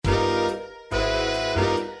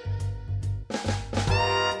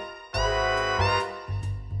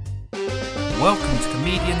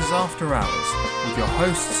Comedians After Hours with your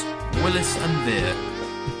hosts, Willis and Veer.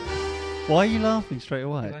 Why are you laughing straight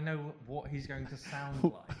away? Because I know what he's going to sound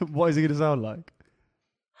like. What is he going to sound like?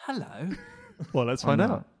 Hello. Well, let's find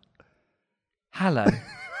out. Hello.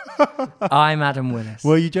 I'm Adam Willis.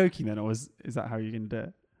 Were you joking then, or is that how you're going to do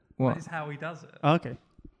it? What? That is how he does it. Oh, okay.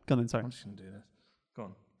 Go on then, sorry. I'm just going to do this. Go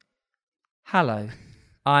on. Hello.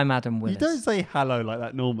 I'm Adam Willis. You don't say hello like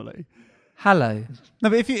that normally. Hello. No,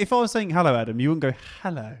 but if I was saying hello, Adam, you wouldn't go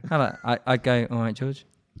hello. Hello. I'd go, all right, George.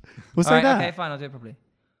 We'll say that. Okay, fine, I'll do it properly.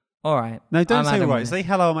 All right. No, don't I'm say Adam all right. Willis. Say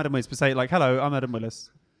hello, I'm Adam Willis, but say like hello, I'm Adam Willis.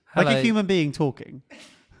 Hello. Like a human being talking.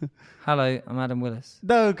 Hello, I'm Adam Willis.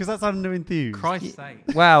 No, because that's under-enthused. Christ's sake.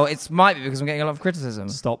 Well, it might be because I'm getting a lot of criticism.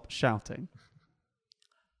 Stop shouting.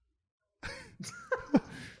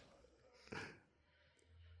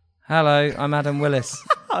 Hello, I'm Adam Willis.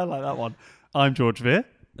 I like that one. I'm George Veer.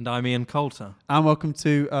 And I'm Ian Coulter. And welcome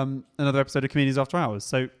to another episode of Comedians After Hours.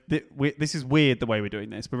 So this is weird the way we're doing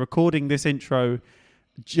this. We're recording this intro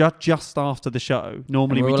just after the show.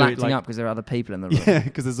 Normally And we're we all do acting it like... up because there are other people in the room. Yeah,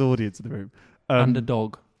 because there's audience in the room. And a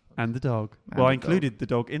dog. And the dog. And Well, I the included the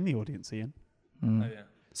dog in the audience, Ian. Mm. Oh, yeah.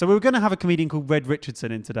 So we were going to have a comedian called Red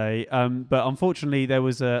Richardson in today, but unfortunately there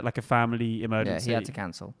was a family Yeah, emergency. he had to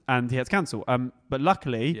cancel. And he had to cancel. But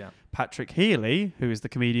luckily, Patrick Healy, who is the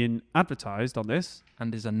comedian advertised on this...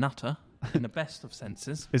 And is a nutter in the best of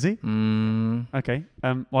senses. Is he? Mm, Okay.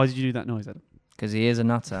 Why did you do that noise, Adam? because he is a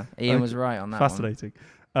nutter. Ian was right on that Fascinating.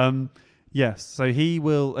 Yes, so he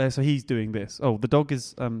will... so he's doing this. Oh, the dog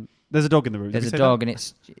is... there's a dog in the room. one. Did There's we a say dog that? and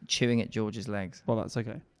it's chewing at George's legs. Well, that's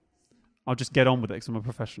okay. I'll just get on with it because I'm a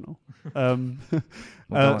professional. Well, go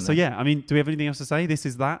on So then. yeah, I mean, do we have anything else to say? This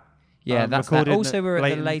is that. Yeah, that's that. recorded Also, we're at the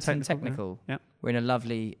Leighton Leighton Technical. Yeah. We're in a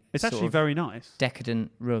lovely, It's sort actually of very nice.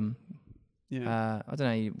 decadent room. Yeah. I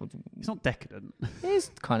don't know. It's not decadent. It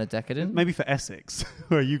is kind of decadent. Maybe for Essex,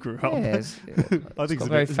 where you grew up. Yeah, I think it's it's got a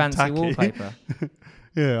very bit fancy tacky. wallpaper.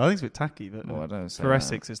 Yeah, I think it's a bit tacky, but Well, I don't say for that.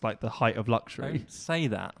 Essex, it's like the height of luxury. Don't say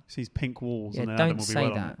that. Sees pink walls, Yeah, and then Adam don't will be say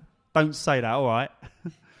well on that. it. Don't say that. All right.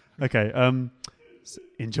 Okay.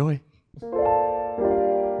 Enjoy.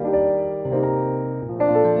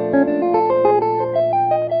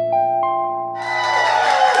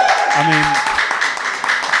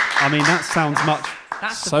 I mean, that sounds much.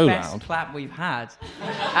 That's So the best loud. clap we've had.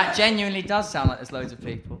 That genuinely does sound like there's loads of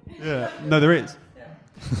people. Yeah. No, there is.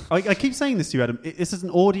 I keep saying this to you, Adam. This is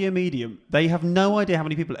an audio medium. They have no idea how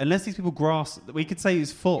many people, unless these people grasp that we could say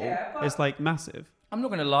it's full. It's like massive. I'm not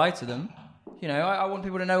going to lie to them. You know, I want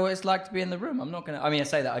people to know what it's like to be in the room. I'm not going to... I mean, I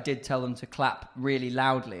say that. I did tell them to clap really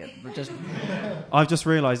loudly. But just... I've just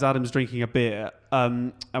realised Adam's drinking a beer,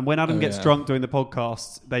 and when Adam gets drunk during the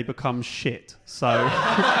podcast, they become shit. So,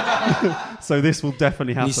 so this will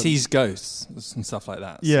definitely happen. He sees ghosts and stuff like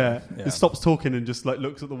that. Yeah, So, it stops talking and just like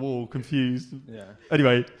looks at the wall, confused. Yeah.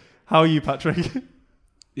 Anyway, how are you, Patrick?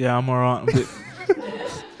 Yeah, I'm alright.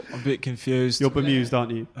 I'm a bit confused. You're bemused,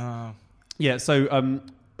 aren't you? Yeah. So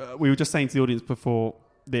we were just saying to the audience before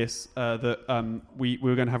this that we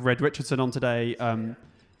were going to have Red Richardson on today.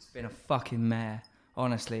 It's been a fucking mare.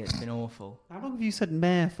 Honestly, it's been awful. How long have you said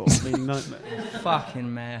mare for? I mean, nightmare.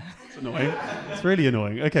 Fucking mare. It's annoying. It's really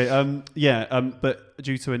annoying. Okay. But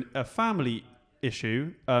due to a family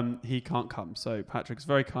issue, he can't come. So Patrick's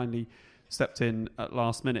very kindly stepped in at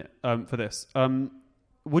last minute for this.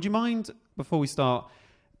 Would you mind, before we start,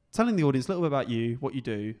 telling the audience a little bit about you, what you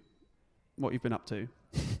do, what you've been up to?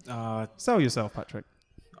 Sell yourself, Patrick.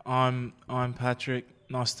 I'm Patrick.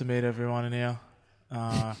 Nice to meet everyone in here.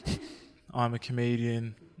 I'm a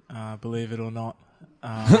comedian, believe it or not.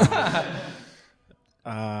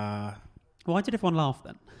 Why did everyone laugh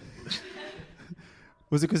then?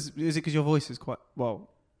 Is it because your voice is quite well?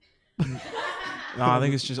 No, I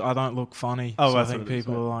think it's just I don't look funny. Oh, so I that's think what it is,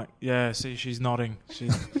 people right. are like, yeah, see, she's nodding.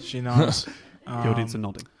 She knows. The audience are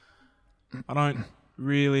nodding. I don't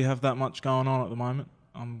really have that much going on at the moment.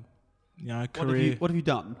 I'm, career. What have you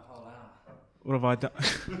done? What have I done?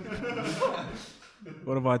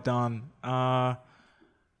 What have I done?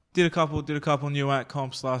 Did a couple new act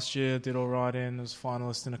comps last year. Did all right was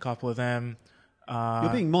finalist in a couple of them.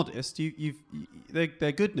 You're being modest.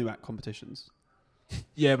 They're good new act competitions.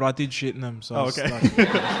 Yeah, but I did shit in them. So Okay.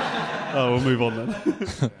 We'll move on then.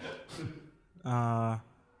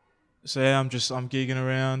 So yeah, I'm gigging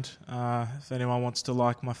around. If anyone wants to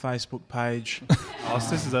like my Facebook page,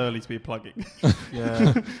 This is early to be plugging.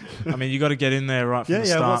 yeah. I mean, you got to get in there right from the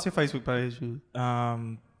start. What's your Facebook page?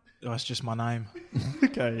 It's just my name.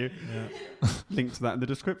 Okay. Yeah. Link to that in the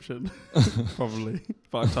description. Probably.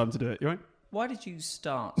 If I have time to do it. You right? Why did you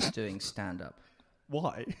start doing stand-up?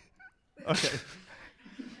 Why? Okay.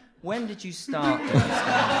 When did you start doing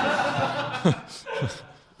stand-up?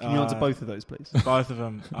 Can you answer both of those, please? Both of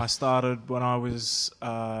them. I started when I was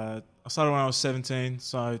 17,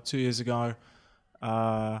 so 2 years ago.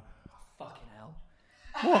 Fucking hell.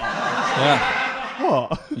 Yeah.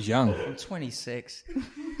 What? He's young. I'm 26.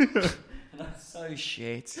 That's so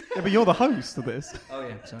shit. Yeah, but you're the host of this. Oh,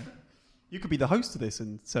 yeah, sorry. You could be the host of this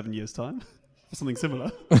in 7 years' time. Or something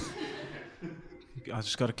similar. I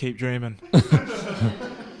just got to keep dreaming.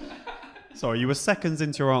 Sorry, you were seconds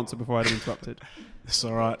into your answer before I'd interrupted. It's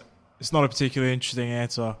all right. It's not a particularly interesting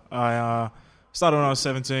answer. I started when I was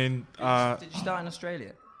 17. Did you start in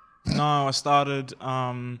Australia? No, I started...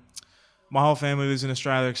 my whole family lives in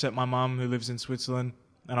Australia except my mum, who lives in Switzerland.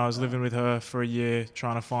 And I was living with her for a year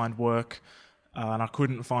trying to find work. And I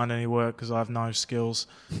couldn't find any work because I have no skills.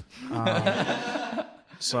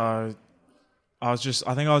 So I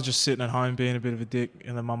think I was just sitting at home being a bit of a dick.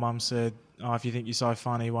 And then my mum said, "Oh, if you think you're so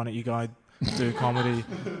funny, why don't you go do comedy?"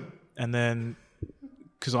 And then,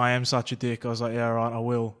 because I am such a dick, I was like, "Yeah, all right, I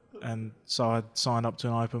will." And so I signed up to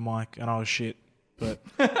an open mic and I was shit. But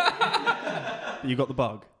You got the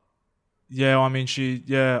bug. yeah, I mean,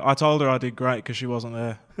 I told her I did great because she wasn't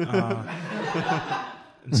there.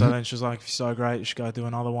 And so then she was like, "If you're so great, you should go do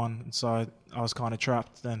another one." And so I was kind of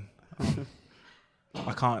trapped then.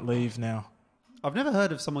 I can't leave now. I've never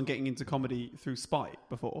heard of someone getting into comedy through spite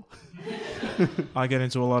before. I get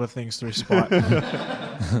into a lot of things through spite.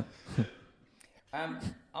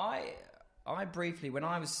 I briefly, when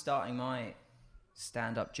I was starting my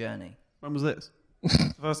stand-up journey When was this? It's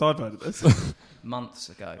the first I've heard of this. months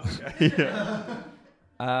ago, Yeah.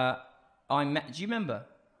 do you remember?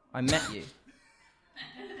 I met you.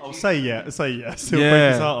 I'll say yes. He'll Yeah.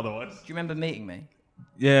 break his heart otherwise. Do you remember meeting me?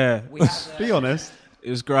 Yeah, We had, Be honest. it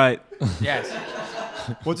was great. yes.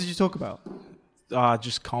 What did you talk about?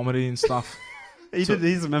 Just comedy and stuff. He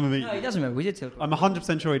doesn't remember meeting No, he you. doesn't remember. We did talk. I'm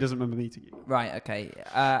 100% sure he doesn't remember meeting you. Right, okay.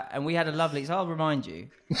 And we had a lovely... So I'll remind you.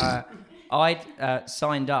 I'd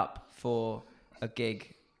signed up for a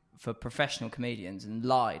gig for professional comedians and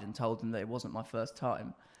lied and told them that it wasn't my first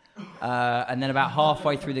time. And then about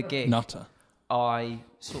halfway through the gig, Nutter. I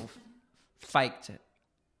sort of faked it.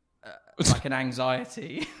 Like an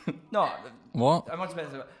anxiety. No, What? I'm much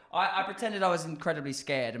better. I pretended I was incredibly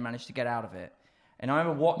scared and managed to get out of it. And I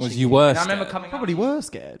remember watching... Was you were and I remember scared? coming up Probably to you. were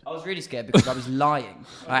scared. I was really scared because I was lying.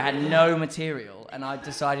 I had no material, and I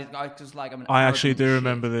decided I was like, I'm an I actually do arrogant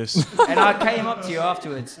remember this. shit. And I came up to you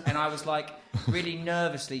afterwards, and I was like, really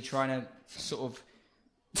nervously trying to sort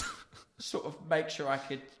of make sure I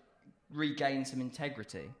could regain some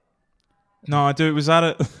integrity. No, I do. Was that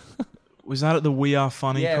at the We Are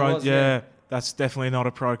Funny Yeah, it pro? was, yeah. That's definitely not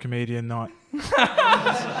a pro comedian night.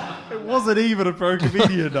 It wasn't even a pro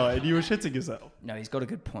comedian night and you were shitting yourself. No, he's got a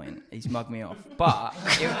good point. He's mugged me off, but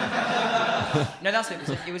no, that's it.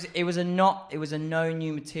 It was a no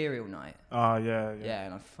new material night. Oh, yeah. Yeah,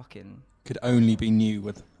 and I fucking. Could only be new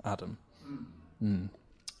with Adam.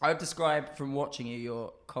 I would describe from watching you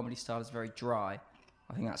your comedy style as very dry.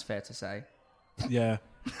 I think that's fair to say. Yeah.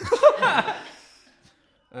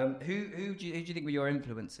 Who do you think were your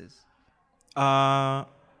influences Yeah,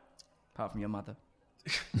 apart from your mother?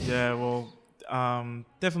 well,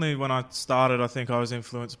 definitely when I started, I think I was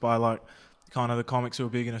influenced by like kind of the comics who were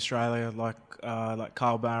big in Australia, like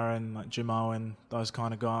Carl Barron, like Jim Owen, those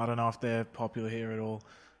kind of guys. I don't know if they're popular here at all.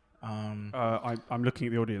 I'm looking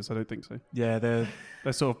at the audience. I don't think so. Yeah, they're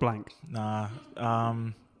sort of blank. nah.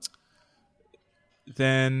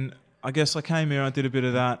 Then I guess I came here. I did a bit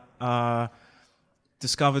of that.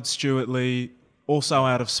 Discovered Stuart Lee, also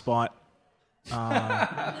out of spite.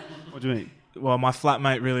 What do you mean? Well, my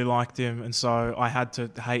flatmate really liked him, and so I had to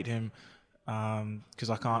hate him because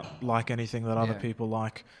I can't like anything that other Yeah. people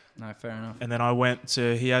like. No, fair enough. And then I went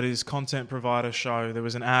to, he had his content provider show. There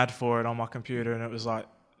was an ad for it on my computer, and it was like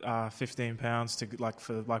 £15 to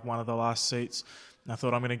for one of the last seats. And I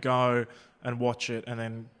thought, I'm going to go and watch it, and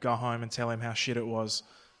then go home and tell him how shit it was.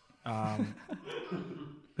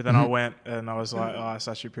 But then I went, and I was like, oh, it's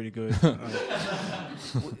actually pretty good.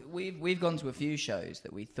 We've gone to a few shows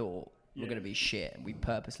that we thought were going to be shit, and we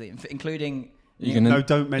purposely, including No,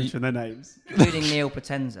 don't mention their names. including Neil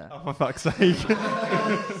Potenza, Oh, for fuck's sake.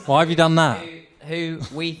 Why have you done that? who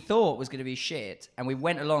we thought was going to be shit, and we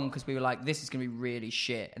went along because we were like, this is going to be really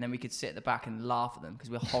shit, and then we could sit at the back and laugh at them because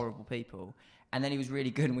we're horrible people. And then he was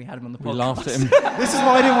really good, and we had him on the podcast. We laughed at him. This is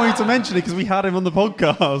why I didn't want you to mention it, because we had him on the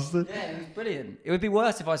podcast. Yeah, he was brilliant. It would be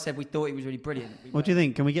worse if I said we thought he was really brilliant. What do you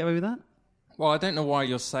think? Can we get away with that? Well, I don't know why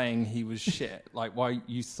you're saying he was shit. Like, why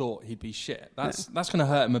you thought he'd be shit. That's going to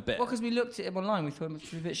hurt him a bit. Well, because we looked at him online, we thought he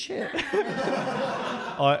was a bit shit.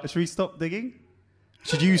 Should we stop digging?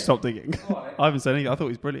 Should you stop digging? I haven't said anything. I thought he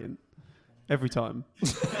was brilliant. Every time.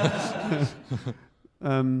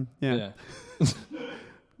 Yeah.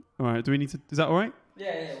 All right. Do we need to... Is that all right?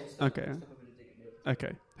 Yeah. Okay.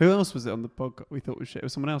 Okay. Who else was it on the podcast we thought was shit? It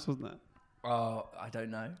was someone else, wasn't it? Oh, I don't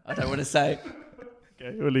know. I don't want to say.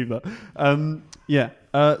 Okay, we'll leave that. Yeah.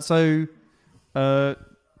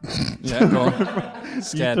 Yeah, go on. You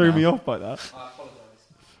Scared threw now. me off by that. I apologise.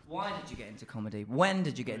 Why did you get into comedy? When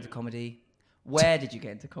did you get into comedy? Where did you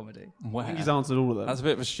get into comedy? I think he's answered all of them. That's a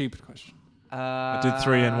bit of a stupid question. I did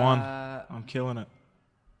 3 in 1. I'm killing it.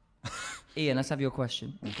 Ian, let's have your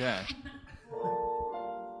question. Okay.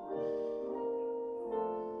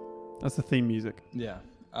 That's the theme music. Yeah.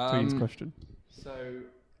 To Ian's question. So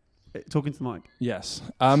Talking to the mic. yes.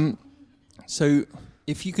 So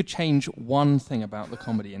if you could change one thing about the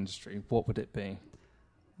comedy industry, what would it be?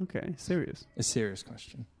 Okay, serious. A serious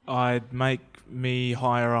question. I'd make me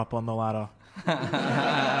higher up on the ladder.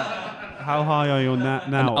 How high are you on that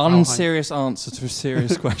now? An unserious answer to a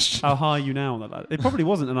serious question. How high are you now on that ladder? It probably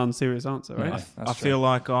wasn't an unserious answer, right? Yeah, that's I true. feel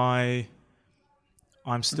like I'm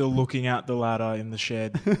still looking at the ladder in the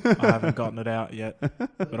shed. I haven't gotten it out yet,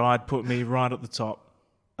 but I'd put me right at the top.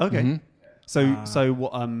 Okay. Mhm. So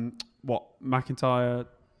what McIntyre,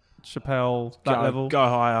 Chappelle, that level? Go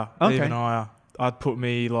higher, Okay. even higher. I'd put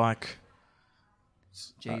me like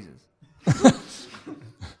Jesus.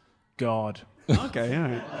 God. Okay, all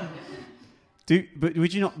right. But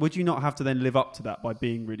would you not have to then live up to that by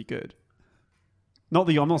being really good? Not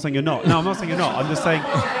that I'm not saying you're not. No, I'm not saying you're not. I'm just saying.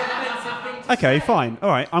 Okay, fine. All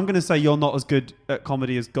right. I'm going to say you're not as good at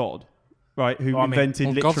comedy as God, right? Who invented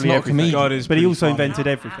well, God's literally not a everything. comedian. God is But he pretty also funny. invented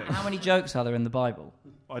everything. How many jokes are there in the Bible?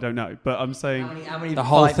 I don't know, but I'm saying. How many The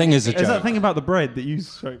whole five- thing is a There's that joke. thing about the bread that you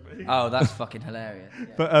showed me. Oh, that's fucking hilarious. Yeah.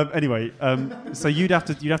 But anyway, so you'd have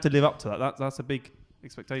to live up to that. That's a big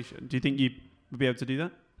expectation. Do you think you would be able to do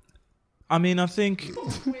that? I mean, I think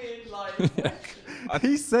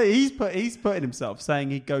He's putting himself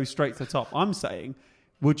saying he'd go straight to the top. I'm saying,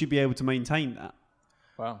 would you be able to maintain that?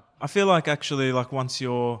 Wow. I feel like actually like once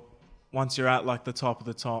you're at like the top of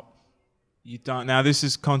the top, you don't. Now this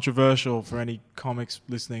is controversial for any comics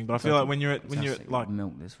listening, but I feel like when you're at like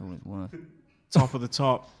milk this for all it's worth. top of the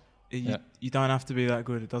top, Yeah. you don't have to be that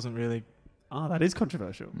good. It doesn't really. Ah, that is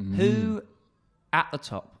controversial. Who at the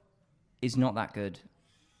top is not that good,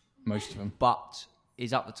 Most of them. but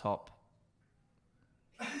is up the top?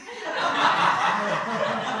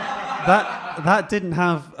 That didn't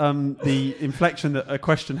have the inflection that a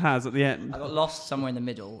question has at the end. I got lost somewhere in the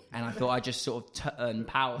middle, and I thought I'd just sort of turn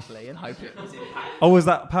powerfully and hope it was impactful. Oh, was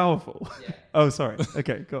that powerful? Yeah. Oh, sorry.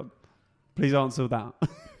 Okay, go on. Please answer that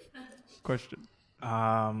question.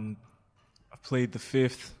 I plead the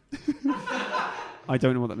fifth. I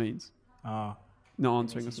don't know what that means. Uh, Not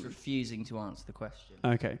answering He's us. refusing to answer the question.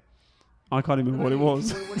 Okay. I can't remember what it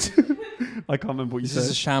was. I can't remember what you This is a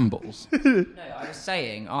said. shambles. No, I was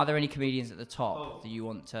saying, are there any comedians at the top that you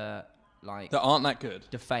want to like That aren't that good.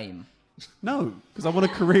 defame? No, because I want a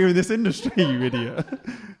career in this industry, you idiot.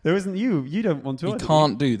 There isn't you. You don't want to. You either.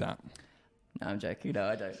 can't do that. No, I'm joking. No,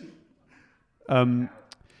 I don't.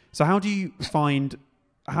 So how do you find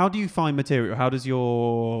material? How do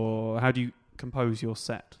you compose your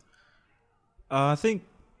set? I think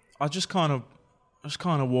I just kind of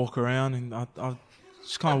walk around and I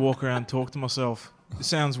just kind of walk around and talk to myself. It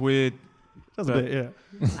sounds weird. That's a But- bit, yeah.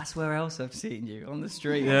 That's where else I've seen you on the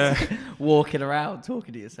street. Yeah. Walking around,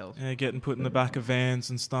 talking to yourself. Yeah, getting put in the back of vans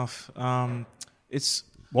and stuff. It's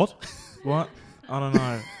What? what? I don't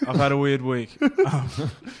know. I've had a weird week.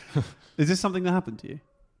 Is this something that happened to you?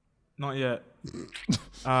 Not yet. This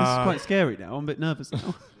is quite scary now. I'm a bit nervous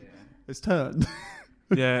now. It's turned.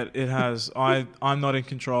 Yeah, it has. I'm not in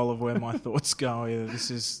control of where my thoughts go either.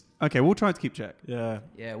 This is Okay, we'll try to keep check. yeah.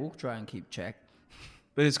 Yeah, we'll try and keep check.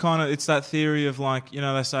 But it's that theory of like, you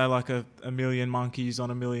know, they say like a million monkeys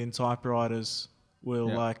on a million typewriters will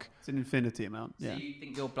Yeah. like, It's an infinity amount. So Yeah. you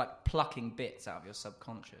think you're like plucking bits out of your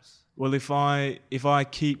subconscious? well, if I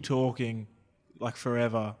keep talking like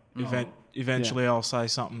forever, eventually I'll say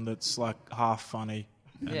something that's like half funny,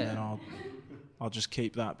 and Yeah. then I'll just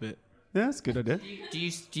keep that bit. Yeah, that's a good idea.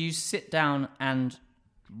 Do you sit down and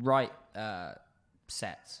write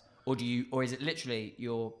sets, or is it literally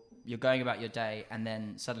you're going about your day and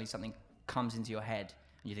then suddenly something comes into your head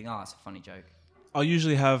and you think, oh, that's a funny joke? I'll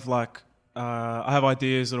usually have like I have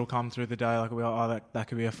ideas that'll come through the day, like I'll be like, oh, that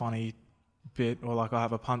could be a funny bit, or like I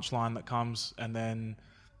have a punchline that comes, and then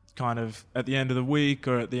kind of at the end of the week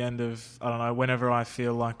or at the end of, I don't know, whenever I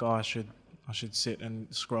feel like I should sit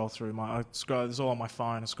and scroll through it's all on my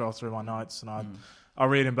phone. I scroll through my notes and I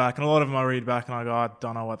read them back, and a lot of them I read back and I go, I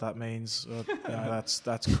don't know what that means.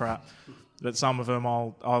 That's crap. But some of them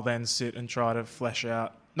I'll then sit and try to flesh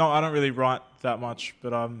out. No, I don't really write that much,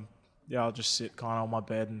 but I'll just sit kind of on my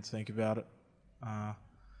bed and think about it.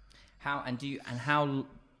 How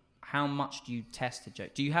much do you test a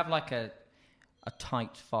joke? Do you have like a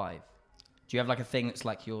tight 5? Do you have like a thing that's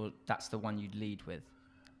like that's the one you'd lead with?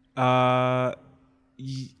 Yeah,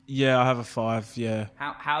 I have a 5. Yeah.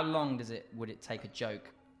 How long would it take a joke?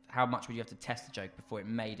 How much would you have to test a joke before it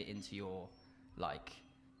made it into your like?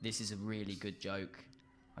 This is a really good joke.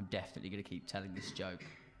 I'm definitely going to keep telling this joke.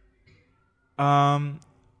 Well,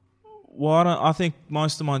 I think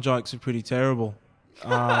most of my jokes are pretty terrible.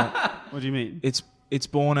 What do you mean? It's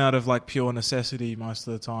born out of like pure necessity most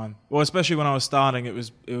of the time. Well, especially when I was starting, it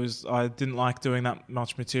was I didn't like doing that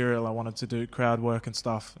much material. I wanted to do crowd work and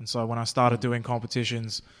stuff, and so when I started doing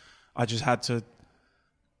competitions, I had to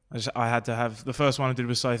have the first one I did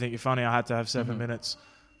was So You Think You're Funny. I had to have 7 minutes,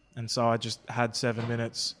 and so I just had 7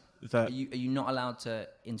 minutes. Are you not allowed to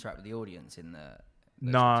interact with the audience in the?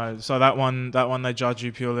 No, so that one they judge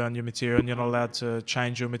you purely on your material, and you're not allowed to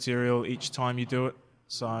change your material each time you do it.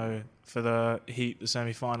 So for the heat, the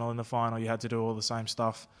semi-final, and the final, you had to do all the same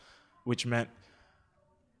stuff, which meant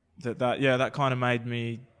that kind of made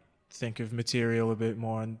me think of material a bit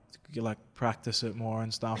more and like practice it more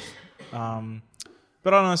and stuff. But I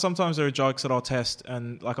don't know. Sometimes there are jokes that I'll test,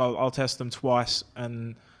 and like I'll test them twice,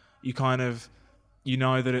 and you kind of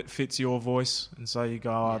that it fits your voice, and so you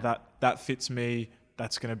go, that fits me.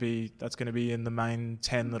 That's gonna be in the main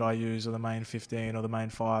 10 that I use, or the main 15, or the main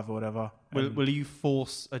 5, or whatever. Will you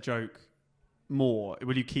force a joke more?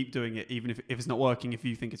 Will you keep doing it even if it's not working? If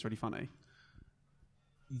you think it's really funny,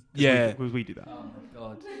 yeah, we do that. Oh my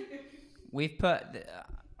god, we've put.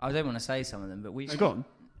 I don't want to say some of them, but we. Go on.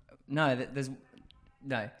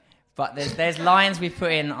 But there's lines we've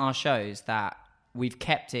put in our shows that we've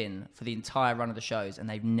kept in for the entire run of the shows, and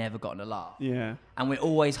they've never gotten a laugh. Yeah. And we're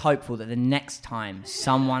always hopeful that the next time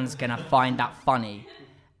someone's going to find that funny,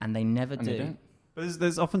 and they never do. They don't. But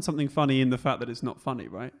there's often something funny in the fact that it's not funny,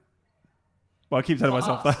 right? Well, I keep telling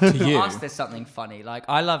myself us, that. To you. For us, there's something funny. Like,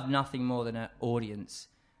 I love nothing more than an audience,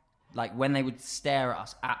 like when they would stare at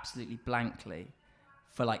us absolutely blankly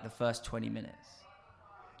for like the first 20 minutes.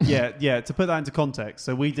 Yeah. To put that into context,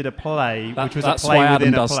 so we did a play, which was that's a play why Adam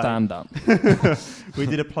within a does play. stand up. We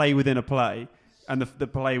did a play within a play, and the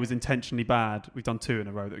play was intentionally bad. We've done 2 in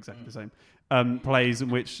a row that are exactly the same. Plays in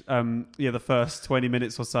which the first 20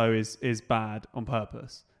 minutes or so is bad on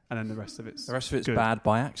purpose, and then the rest of it's good. Bad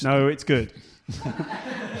by accident. No, it's good.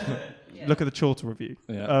 Look at the Chortle review.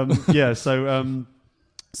 Yeah. So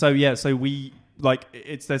we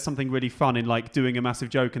there's something really fun in like doing a massive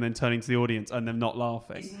joke and then turning to the audience and them not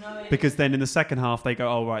laughing, because then in the second half they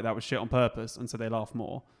go, oh right, that was shit on purpose, and so they laugh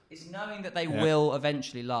more. It's knowing that they will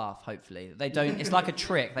eventually laugh. Hopefully, they don't. It's like a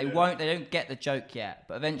trick. They don't get the joke yet,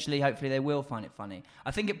 but eventually, hopefully, they will find it funny.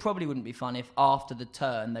 I think it probably wouldn't be fun if after the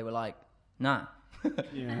turn they were like, nah.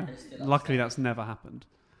 Yeah. Luckily, that's never happened.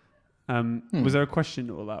 Was there a question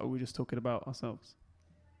or that, or were we just talking about ourselves?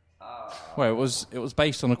 Well, it was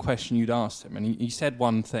based on a question you'd asked him, and he said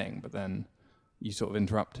one thing, but then you sort of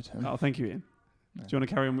interrupted him. Oh, thank you, Ian. Do you want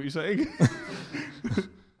to carry on what you're saying?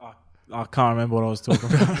 I can't remember what I was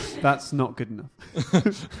talking about. That's not good enough.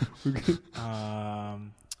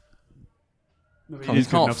 You It is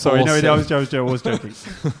good can't enough. Sorry, no, force I was joking.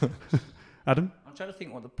 Adam? I'm trying to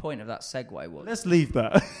think what the point of that segue was. Let's leave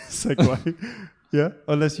that segue. Yeah?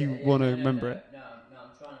 Unless you want to remember it. No, I'm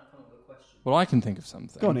trying to come up with a question. Well, I can think of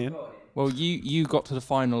something. Go on, Ian. Well, you got to the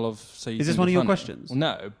final of So You Is this Think one of You're your Funny. questions? Well,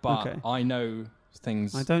 no, but Okay. I know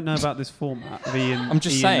things. I don't know about this format of Ian. I'm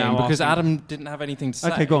just Ian saying now because asking- Adam didn't have anything to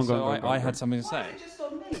say. Okay, go on. So I on. had something to say. Just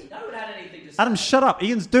on me. No one had anything to say. Adam, shut up.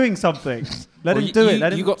 Ian's doing something. Let Well, him do it.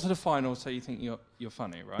 Let You him... got to the final, So You Think You're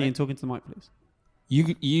Funny, right? Ian, talking to the mic, please.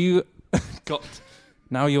 You got.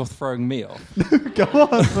 Now you're throwing me off. Go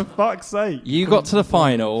on, for fuck's sake. You got to the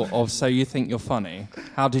final of So You Think You're Funny.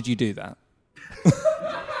 How did you do that?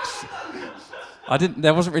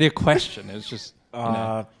 There wasn't really a question. It was just.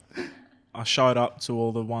 I showed up to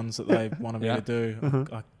all the ones that they wanted me Yeah. to do.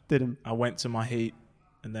 Didn't. I went to my heat,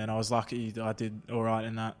 and then I was lucky I did all right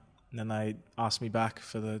in that. And then they asked me back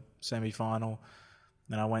for the semi-final.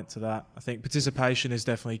 Then I went to that. I think participation is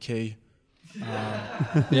definitely key.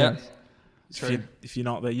 Yeah. If you're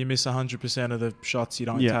not there, you miss 100% of the shots you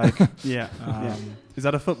don't Yeah. take. Yeah. Is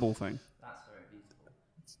that a football thing? That's very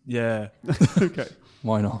Yeah. Okay.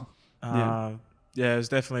 Why not? Yeah, it was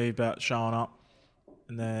definitely about showing up.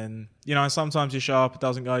 And then, sometimes you show up, it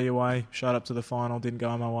doesn't go your way. Showed up to the final, didn't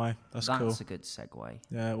go my way. That's cool. That's a good segue.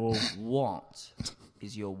 Yeah, well, What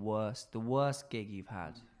is the worst gig you've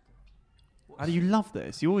had? How do you love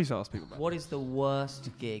this? You always ask people about What is the worst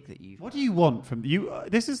gig that you've What do you want from you?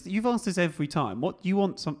 You've asked this every time. What do you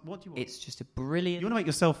want? What do you want? It's just a brilliant... You want to make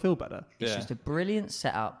yourself feel better? It's just a brilliant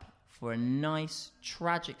setup for a nice,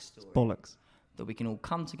 tragic story Bollocks. that we can all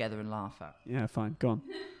come together and laugh at. Yeah, fine. Go on.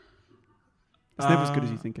 It's never as good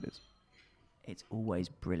as you think it is. It's always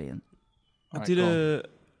brilliant. I Right,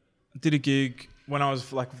 did a gig when I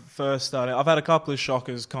was like first starting. I've had a couple of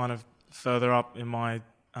shockers kind of further up in my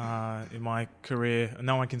career.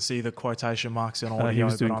 No one can see the quotation marks in he audio,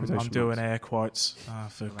 was but doing I'm quotation doing marks. air quotes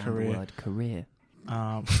for Around career. the word career.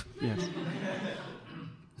 Yes.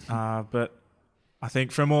 But I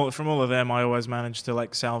think from all of them, I always manage to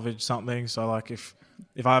like salvage something. So like if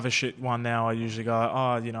I have a shit one now, I usually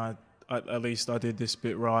go, at least I did this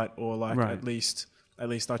bit right, or like Right. at least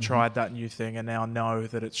I tried that new thing, and now I know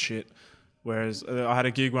that it's shit. Whereas I had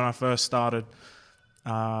a gig when I first started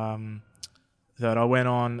that I went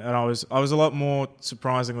on, and I was a lot more,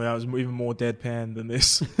 surprisingly, I was even more deadpan than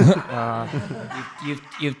this.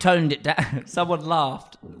 You've toned it down. Someone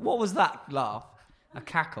laughed. What was that laugh? A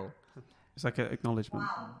cackle. It's like an acknowledgement.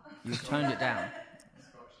 You've toned it down.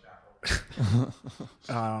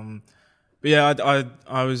 But yeah,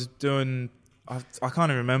 I was doing, I can't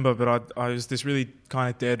even remember, but I was this really kind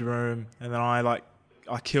of dead room, and then I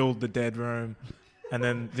killed the dead room, and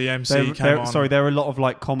then the MC came on. Sorry, there are a lot of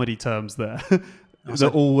like comedy terms there. They're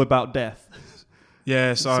all about death.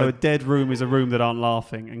 Yeah, So a dead room is a room that aren't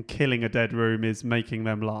laughing, and killing a dead room is making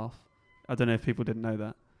them laugh. I don't know if people didn't know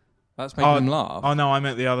that. That's making them laugh. Oh no, I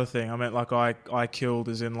meant the other thing. I meant like I killed,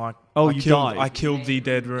 as in like You died. I killed the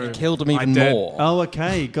dead room. You killed them even I more. Oh,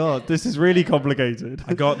 okay. God, this is really complicated.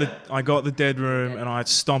 I got the dead room and I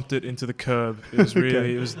stomped it into the curb. It was really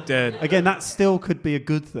Okay. it was dead. Again, that still could be a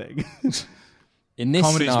good thing. In this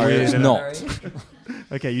Comedy's scenario, weird, it's isn't not.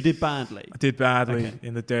 Okay, you did badly. I did badly Okay.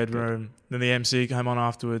 in the dead room. Then the MC came on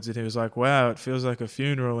afterwards and he was like, "Wow, it feels like a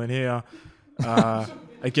funeral in here."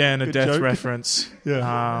 Again, a Good death joke. reference.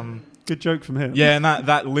 Yeah. Good joke from him. Yeah, and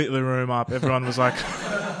that lit the room up. Everyone was like,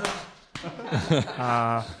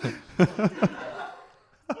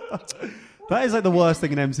 That is like the worst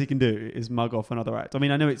thing an MC can do is mug off another act. I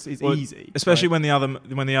mean, I know it's Well, easy, especially but-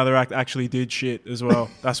 when the other act actually did shit as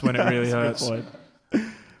well. That's when it really That's a hurts. good point.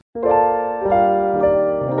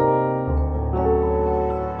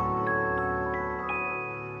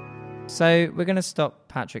 So we're going to stop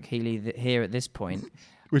Patrick Healy here at this point.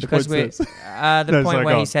 Which because point's we're this? the No, point sorry,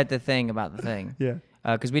 where go he on. said the thing about the thing. Yeah.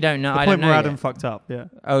 Because we don't know. The I point don't know where yet. Adam fucked up. Yeah.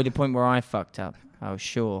 Oh, the point where I fucked up. Oh,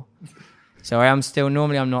 sure. So I am still.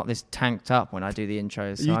 Normally, I'm not this tanked up when I do the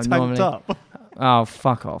intros. So you I'm tanked normally, up. Oh,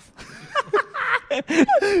 fuck off.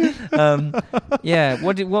 Yeah.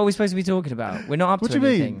 What are we supposed to be talking about? We're not up What to do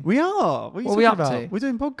you anything. mean? We are. What are you What are we talking up about? to? We're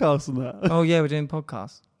doing podcasts and that. Oh yeah, we're doing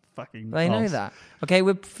podcasts. Fucking. They know arse. that. Okay,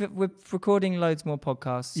 we're recording loads more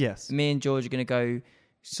podcasts. Yes. Me and George are going to go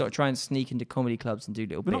sort of try and sneak into comedy clubs and do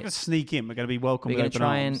little We're not going to bits. sneak in. We're going to be welcome. We're going with to open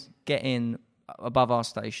try arms. and get in above our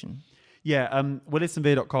station. Yeah,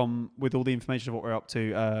 willisandveer.com with all the information of what we're up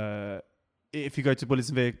to. If you go to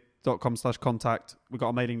willisandveer.com/contact, we've got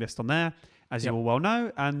a mailing list on there, as you all well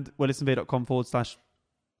know, and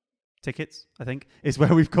willisandveer.com/tickets, I think, is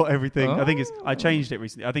where we've got everything. I think I changed it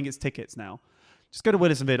recently. I think it's tickets now. Just go to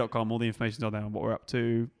willisandveer.com, all the information's on there on what we're up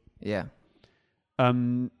to. Yeah.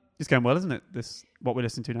 It's going well, isn't it? What we're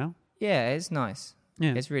listening to now? Yeah, it's nice.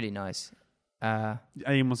 Yeah. It's really nice.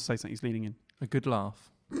 Anyone wants to say something? He's leaning in. A good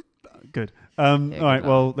laugh. Good. All good right, laugh.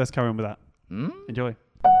 well, let's carry on with that. Enjoy.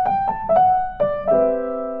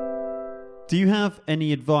 Do you have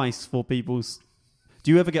any advice for people's...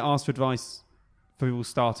 Do you ever get asked for advice for people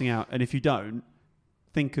starting out? And if you don't,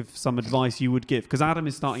 think of some advice you would give. Because Adam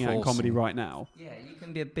is starting out in comedy right now. Yeah, you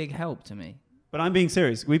can be a big help to me. But I'm being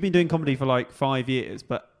serious. We've been doing comedy for like 5 years,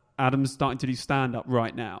 but Adam's starting to do stand-up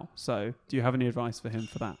right now. So do you have any advice for him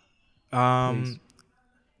for that? Please.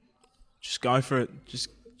 Just go for it. Just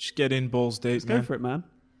get in balls deep. Let's go for it, man.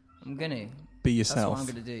 I'm going to. Be That's what yourself. I'm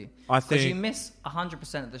going to do. I Because you think. miss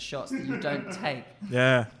 100% of the shots that you don't take.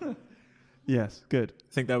 Yeah, Yes, good.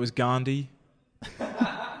 I think that was Gandhi.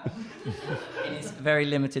 In his very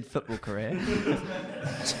limited football career.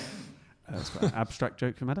 That's quite an abstract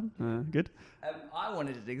joke from Adam. Good. I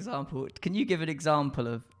wanted an example. Can you give an example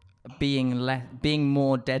of being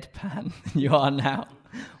more deadpan than you are now?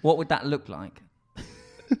 What would that look like?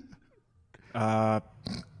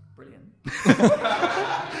 Brilliant.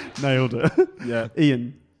 Nailed it. Yeah.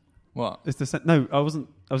 Ian, What? is the no, I wasn't.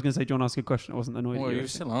 I was going to say, do you want to ask a question? I wasn't annoyed Well, at you. you're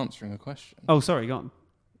still answering a question. Oh, sorry, go on.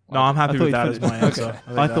 No, I'm happy I with thought that you as my finished. answer.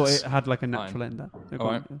 I thought that's- it had like a natural end there. No, go All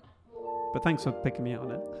on. But thanks for picking me out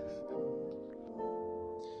on it.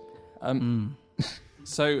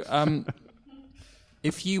 So,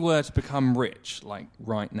 if you were to become rich, like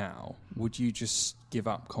right now, would you just give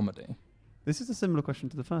up comedy? This is a similar question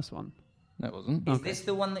to the first one. No, it wasn't. Is this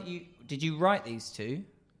the one that did you write these two?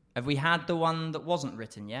 Have we had the one that wasn't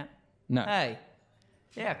written yet? No. Hey,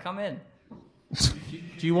 yeah, come in.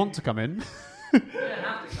 Do you want to come in? You don't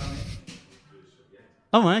have to come in.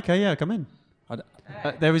 Oh, right, okay, yeah, come in. I d-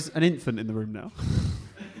 There is an infant in the room now.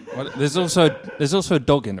 Well, there's also a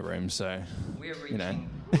dog in the room, so We're you know.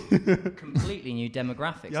 reaching completely new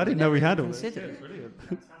demographics. Yeah, I didn't know we had all this. this.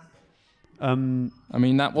 I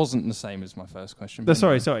mean, that wasn't the same as my first question. No, but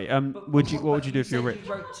sorry. But What would you do if you were said rich?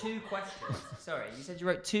 You wrote two questions. Sorry, you said you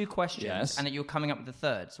wrote two questions, Yes. and that you were coming up with the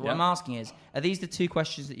third. So what Yeah. I'm asking is, are these the two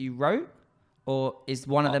questions that you wrote, or is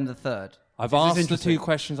one of them the third? I've This is asked the interesting. two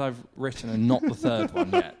questions I've written and not the third one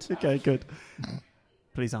yet. Okay, good.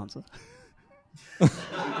 Please answer.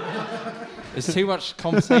 There's too much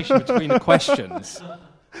conversation between the questions.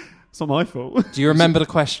 It's not my fault. Do you remember the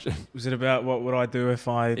question? Was it about what would I do if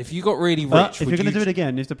I? If you got really rich, If you're going to do it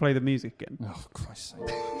again, you have to play the music again. Oh, for Christ's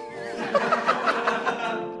sake.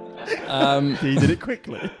 You did it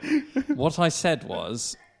quickly. What I said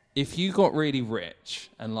was, if you got really rich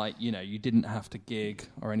and, like, you know, you didn't have to gig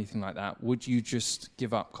or anything like that, would you just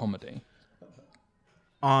give up comedy?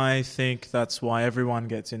 I think that's why everyone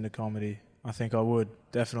gets into comedy. I think I would,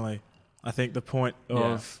 definitely. I think the point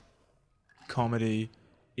of comedy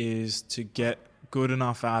is to get good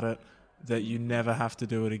enough at it that you never have to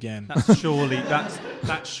do it again.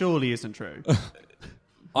 That surely isn't true.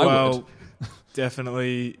 I would.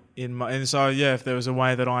 Definitely and so if there was a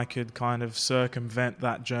way that I could kind of circumvent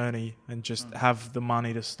that journey and just have the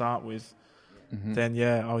money to start with, then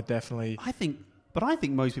yeah, I would definitely. I think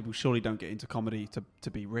most people surely don't get into comedy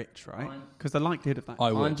to be rich, right? Because the likelihood of that.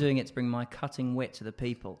 I would. I'm doing it to bring my cutting wit to the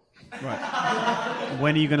people. Right.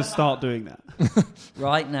 When are you going to start doing that?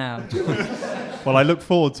 Right now. Well, I look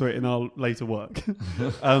forward to it in our later work.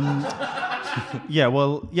 Yeah.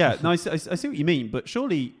 Well. Yeah. No, I see what you mean, but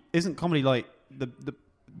surely isn't comedy like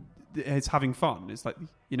it's having fun? It's like,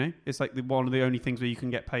 you know, it's like one of the only things where you can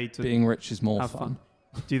get paid to Being rich is more have fun.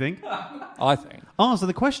 Do you think? I think. Oh, so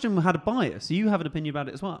the question had a bias. So you have an opinion about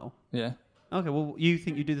it as well? Yeah. Okay, well, you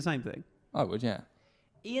think you do the same thing? I would, yeah.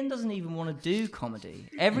 Ian doesn't even want to do comedy.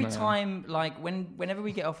 Every No. time, like, whenever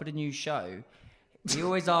we get offered a new show, he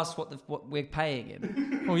always asks what we're paying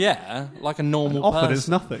him. Well, yeah, like a normal Offered is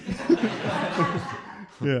person. nothing.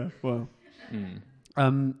 Yeah, well.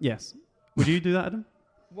 Yes. Would you do that, Adam?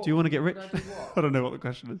 Do you want to get rich? Would I do what? I don't know what the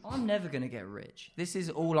question is. I'm never going to get rich. This is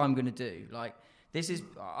all I'm going to do. Like, this is,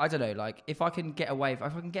 I don't know, like, if I can get away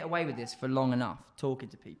with this for long enough, talking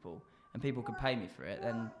to people, and people can pay me for it,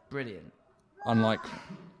 then brilliant. Unlike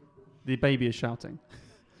The baby is shouting.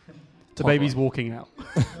 The Top baby's one. walking out.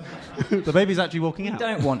 The baby's actually walking We out.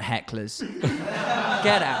 don't want hecklers.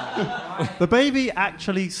 Get out. The baby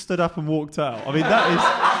actually stood up and walked out. I mean,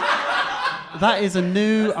 that is a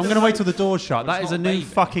new... I'm going to wait till the door's shut. That is a not new baby.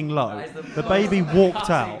 fucking low. The baby walked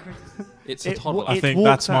out. it's a It toddler. wa- I it think walked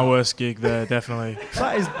that's my out. worst gig there, definitely.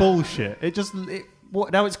 That is bullshit.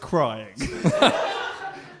 Now it's crying.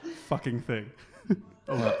 Fucking thing.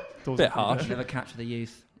 Door's Bit open. harsh. Never capture the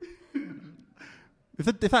youth.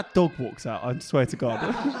 If that dog walks out, I swear to God,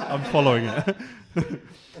 I'm following it.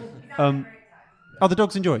 The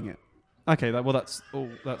dog's enjoying it. Okay, that's all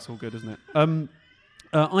good, isn't it?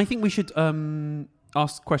 I think we should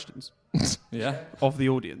ask questions Yeah. of the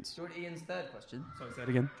audience. Do you want Ian's third question? Sorry, say it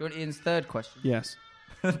again. Do you want Ian's third question? Yes.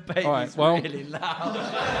 The baby's All right, well- really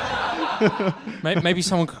loud. Maybe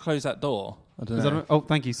someone could close that door. I don't Is know. that oh,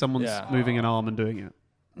 thank you. Someone's Yeah. moving an arm and doing it.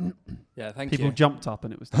 Yeah, thank People you. jumped up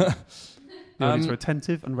and it was done. The audience were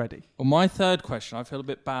attentive and ready. Well, my third question, I feel a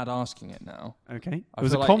bit bad asking it now. Okay. I It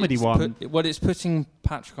was a feel like comedy it's one. It's putting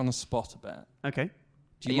Patrick on the spot a bit. Okay.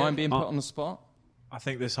 Do you Are mind you- being put on the spot? I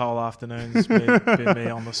think this whole afternoon's been me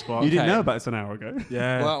on the spot. You didn't Okay. know about this an hour ago.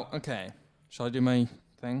 Yeah. Well, okay. Shall I do my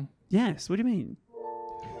thing? Yes. What do you mean?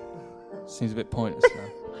 Seems a bit pointless now.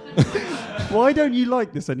 Why don't you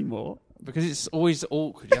like this anymore? Because it's always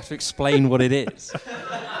awkward. You have to explain what it is.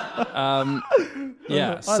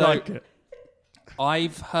 Yeah, I so like it.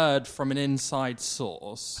 I've heard from an inside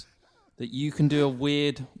source that you can do a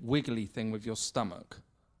weird wiggly thing with your stomach.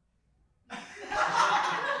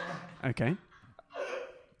 Okay.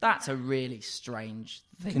 That's a really strange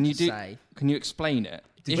thing Can you to do? say. Can you explain it?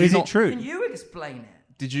 If Is not- it true? Can you explain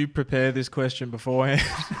it? Did you prepare this question beforehand?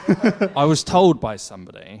 I was told by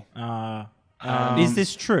somebody. Is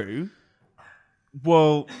this true?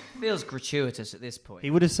 Well, Feels gratuitous at this point.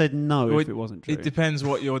 He would have said no Well, if it wasn't true. it depends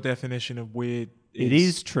what your definition of weird is. It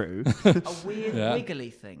is true. A weird Yeah. wiggly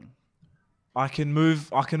thing. I can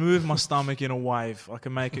move my stomach in a wave. I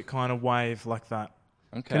can make it kind of wave like that.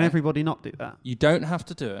 Okay. Can everybody not do that? You don't have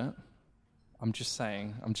to do it. I'm just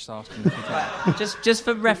saying. I'm just asking if you do. Just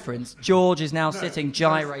for reference, George is now sitting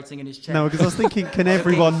gyrating in his chair. No, because I was thinking, can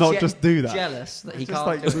everyone not just do that? Jealous that he Just can't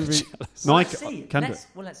like do it. moving- Well, No, I let's ca- see. can do it.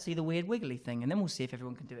 Let's see the weird wiggly thing, and then we'll see if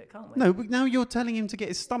everyone can do it, can't we? No, but now you're telling him to get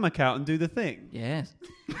his stomach out and do the thing. Yes.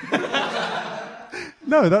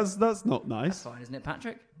 No, that's not That's nice. fine, isn't it,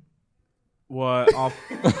 Patrick? Well,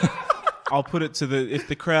 I'll put it to if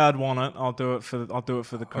the crowd want it, I'll do it for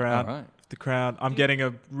the crowd. All right. If the crowd, I'm getting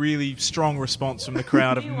a really strong response from the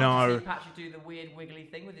crowd of Do you want to no. see Patrick do the weird wiggly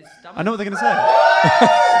thing with his stomach? I know what they're going to say.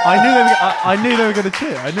 I knew they were going to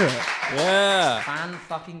cheer. I knew it. Yeah. Fan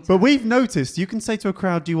fucking. But we've noticed you can say to a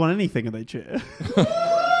crowd, "Do you want anything?" and they cheer.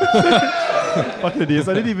 Fucking idiots!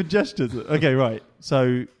 I didn't even gesture. Okay, right.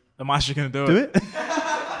 So Am I actually going to do it.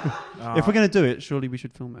 Oh. If we're going to do it, surely we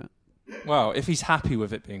should film it. Well, if he's happy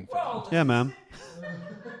with it being filmed. Yeah, man.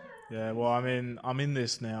 Yeah. Well, I'm in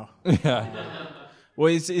this now. Yeah. Well,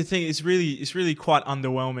 it's really quite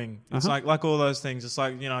underwhelming. It's Uh-huh. like all those things. It's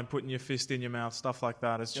like, putting your fist in your mouth, stuff like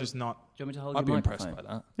that. It's just not. Do you want me to hold I'd be your impressed microphone?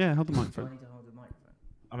 by that. Yeah, hold the Do I microphone. need to hold the microphone?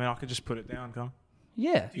 I mean, I could just put it down, can't I?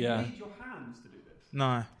 Yeah. Yeah.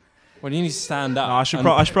 No. Well, you need to stand up. No, I should and-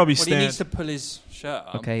 probably Well, he stand. needs to pull his shirt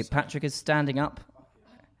up. Okay, Patrick is standing up.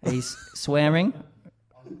 He's swearing.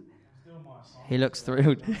 He looks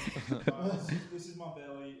through. This is my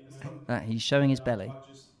belly. He's showing his belly.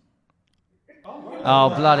 Oh,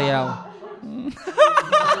 bloody hell.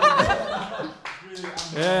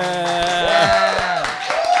 Yeah.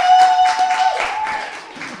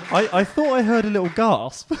 I thought I heard a little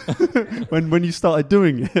gasp when you started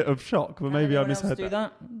doing it of shock, but maybe I Anyone else misheard do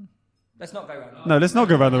that. that? Let's not go around. No, let's not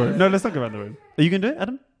go around the room. No, let's not go around the room. Are you going to do it,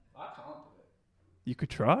 Adam? I can't do it. You could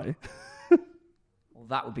try. Well,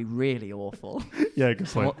 that would be really awful. Yeah, good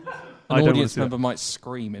point. An I don't audience wanna see member might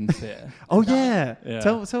scream in fear. Oh yeah. Yeah.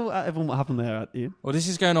 Tell everyone what happened there, Ian. Well, this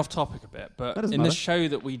is going off topic a bit, That but doesn't in the matter. show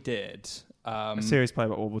that we did, A serious play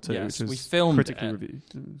about World War II, yes, which we is filmed critically it. reviewed.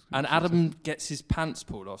 and Adam gets his pants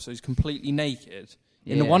pulled off, so he's completely naked.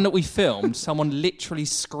 In the Yeah. one that we filmed, someone literally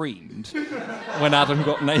screamed when Adam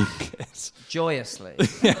got naked. Joyously.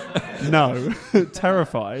 No,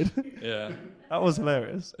 terrified. Yeah, That was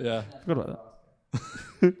hilarious. yeah. Forgot about that.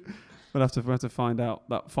 we'll have to find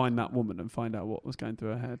that woman and find out what was going through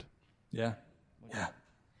her head. Yeah.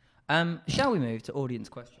 Shall we move to audience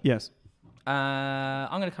questions? Yes.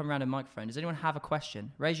 I'm going to come around a microphone. Does anyone have a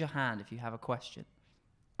question? Raise your hand if you have a question.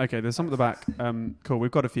 Okay, there's some at the back. Cool. We've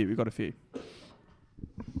got a few.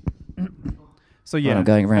 So yeah, I'm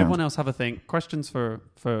going round. everyone else have a think. Questions for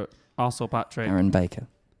us or Patrick? Aaron Baker.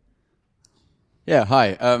 Yeah,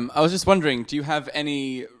 hi. I was just wondering, do you have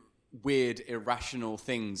any weird, irrational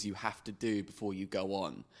things you have to do before you go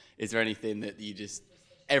on? Is there anything that you just,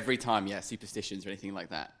 every time, superstitions or anything like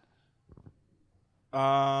that?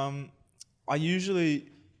 I usually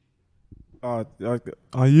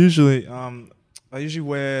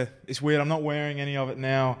wear. It's weird. I'm not wearing any of it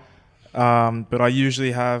now. But I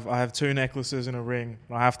have 2 necklaces and a ring.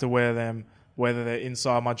 I have to wear them, whether they're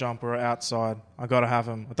inside my jumper or outside. I got to have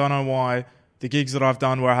them. I don't know why. The gigs that I've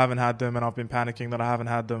done where I haven't had them and I've been panicking that I haven't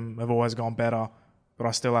had them have always gone better, but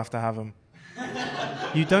I still have to have them.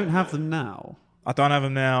 You don't have them now, I don't have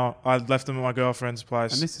them now. I left them at my girlfriend's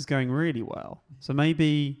place. and this is going really well. So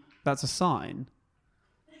maybe that's a sign.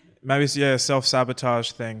 Maybe it's a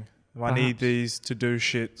self-sabotage thing. I need Perhaps. these to do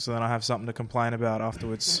shit so then I have something to complain about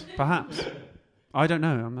afterwards. Perhaps. I don't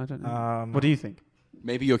know. I don't know. What do you think?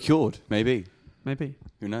 Maybe you're cured. Maybe. Maybe.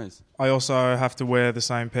 Who knows? I also have to wear the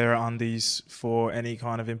same pair of undies for any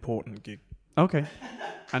kind of important gig. Okay.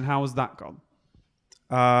 And how has that gone?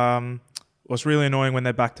 Well, it's really annoying when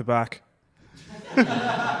they're back to back.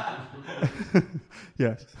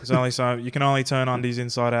 Yes. There's only so you can only turn undies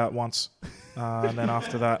inside out once, and then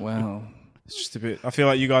after that, Wow. it's just a bit. I feel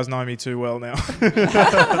like you guys know me too well now.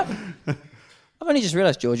 I've only just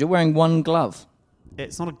realised, George, you're wearing one glove.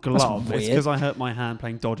 It's not a glove. It's weird. because I hurt my hand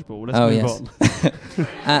playing dodgeball. Let's Oh, move yes.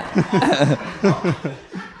 on.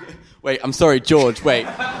 Wait, I'm sorry, George. Wait.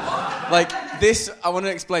 Like, this, I want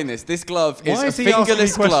to explain this. This glove Why is is a he asking me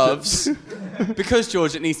fingerless gloves. questions? Because,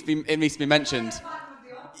 George, it needs to be mentioned.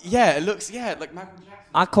 Yeah, it looks, like Michael Jackson.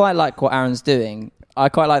 I quite like what Aaron's doing. I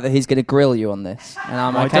quite like that he's going to grill you on this. And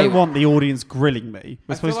I'm I okay. don't want the audience grilling me.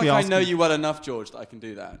 We're I feel supposed to like be I asking. know you well enough, George, that I can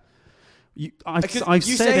do that. I've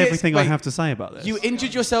you said say everything I wait, have to say about this. You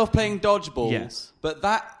injured yourself playing dodgeball. Yes. But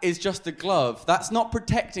that is just a glove. That's not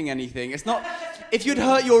protecting anything. It's not. If you'd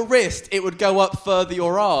hurt your wrist, it would go up further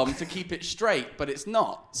your arm to keep it straight, but it's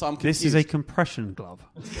not. So I'm confused. This is a compression glove.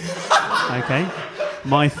 Okay?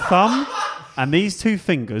 My thumb and these two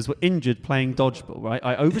fingers were injured playing dodgeball, right?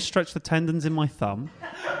 I overstretched the tendons in my thumb,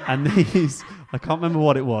 and these, I can't remember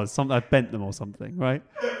what it was. I bent them or something, right?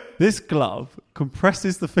 This glove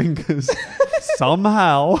compresses the fingers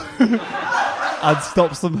somehow and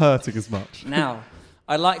stops them hurting as much. Now,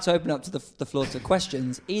 I'd like to open up to the floor to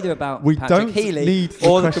questions, either about We Patrick don't Healy need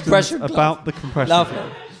or the questions compression glove. about the compression. Lovely.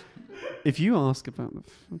 If you ask about the...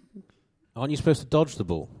 Aren't you supposed to dodge the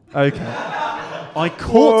ball? Okay. I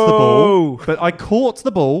caught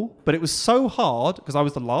the ball, but it was so hard because I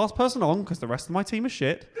was the last person on because the rest of my team is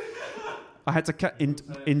shit. I had to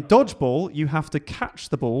in dodgeball, you have to catch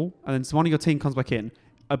the ball, and then one of your team comes back in.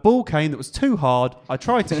 A ball came that was too hard. I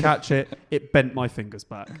tried to catch it. It bent my fingers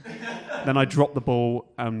back. Then I dropped the ball,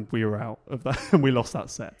 and we were out of that, and we lost that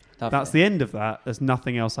set. Lovely. That's the end of that. There's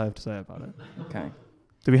nothing else I have to say about it. Okay.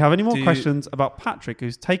 Do we have any more questions about Patrick,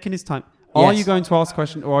 who's taken his time? Are you going to ask a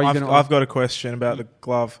question, or are you going to? I've got a question about the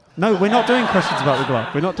glove. No, we're not doing questions about the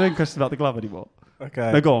glove. We're not doing questions about the glove anymore.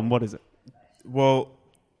 Okay. No, go on. What is it? Well,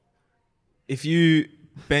 if you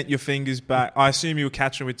bent your fingers back, I assume you were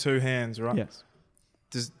catching with two hands, right? Yes.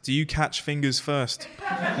 Do you catch fingers first?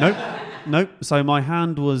 Nope. So my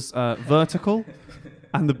hand was vertical,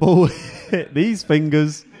 and the ball hit these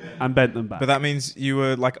fingers and bent them back. But that means you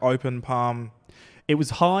were like open palm. It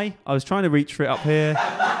was high. I was trying to reach for it up here,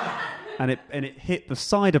 and it hit the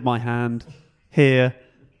side of my hand here,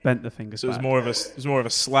 bent the fingers So it back. was more of a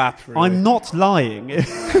slap. Really. I'm not lying.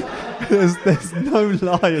 there's no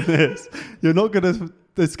lie in this. You're not going to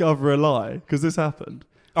discover a lie because this happened.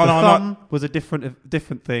 Oh, the no, thumb was a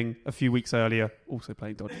different thing a few weeks earlier, also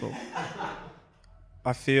playing dodgeball.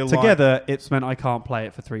 I feel Together, it's meant I can't play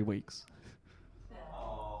it for 3 weeks.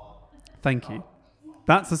 Thank you.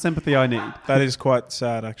 That's the sympathy I need. That is quite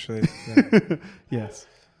sad, actually. Yeah. Yes.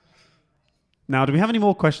 Now, do we have any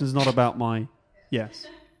more questions not about my... Yes.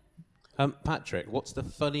 Patrick, what's the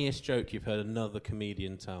funniest joke you've heard another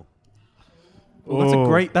comedian tell?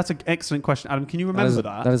 Well, that's an excellent question. Adam, can you remember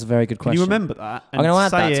that? That was a very good question. Can you remember that? I'm going to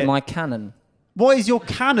add that say to my canon. What is your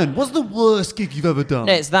canon? What's the worst gig you've ever done?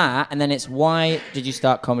 It's that, and then it's why did you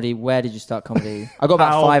start comedy? Where did you start comedy? I got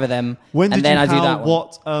about 5 of them. When did and then you I do that one.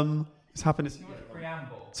 What has happened?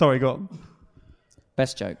 Sorry, go on.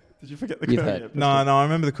 Best joke. Did you forget the You've question? heard. No, I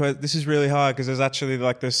remember the question. This is really hard because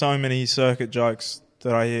there's so many circuit jokes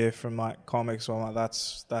that I hear from like comics. So I'm like,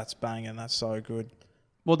 that's banging. That's so good.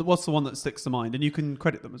 Well, what's the one that sticks to mind? And you can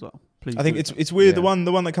credit them as well, please. I think it's weird. Yeah.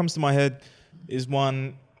 The one that comes to my head is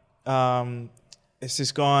one. It's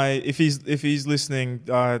this guy. If he's listening,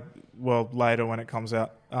 later when it comes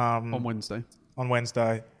out on Wednesday. On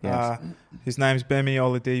Wednesday, yes. His name's Bemi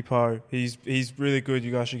Oladipo. He's really good.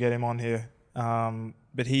 You guys should get him on here.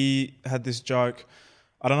 But he had this joke.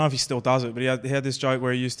 I don't know if he still does it, but he had this joke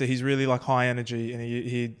where he's really like high energy, and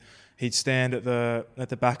he'd stand at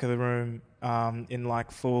the back of the room in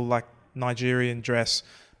like full like Nigerian dress,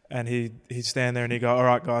 and he'd stand there and he'd go, "All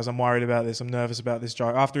right, guys, I'm worried about this. I'm nervous about this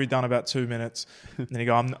joke." After he'd done about 2 minutes, then he'd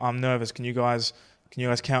go, "I'm nervous. Can you guys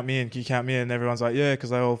count me in? Can you count me in?" And everyone's like, "Yeah," because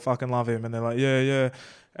they all fucking love him, and they're like, "Yeah."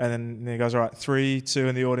 And then he goes, "All right, 3, 2,"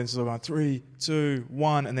 and the audience is all going 3, 2,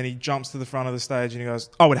 1, and then he jumps to the front of the stage and he goes,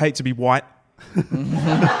 "I would hate to be white."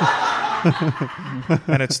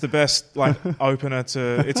 And it's the best like opener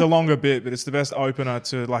to. It's a longer bit, but it's the best opener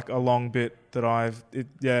to like a long bit that I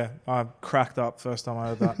cracked up first time I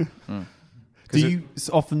heard that. Do you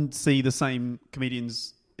often see the same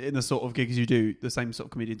comedians in the sort of gigs you do? The same sort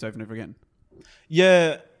of comedians over and over again?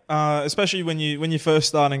 Yeah, especially when you're first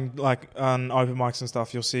starting like on open mics and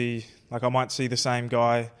stuff. You'll see like I might see the same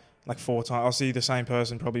guy like 4 times. I'll see the same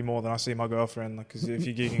person probably more than I see my girlfriend. Like, because if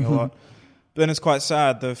you're gigging a lot. But then it's quite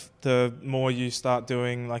sad. The more you start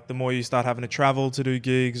doing, like, the more you start having to travel to do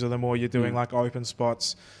gigs, or the more you're doing like open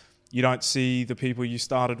spots, you don't see the people you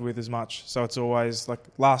started with as much. So it's always like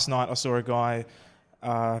last night I saw a guy,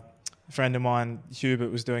 a friend of mine,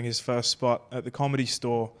 Hubert, was doing his first spot at the Comedy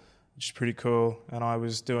Store, which is pretty cool. And I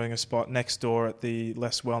was doing a spot next door at the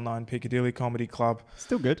less well-known Piccadilly Comedy Club.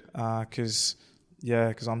 Still good. Because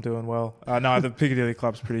I'm doing well. No, the Piccadilly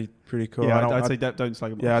Club's pretty cool. Yeah, I'd say don't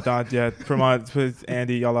slag him off. Yeah, promote with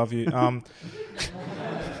Andy. I love you.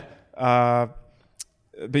 But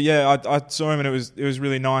yeah, I saw him and it was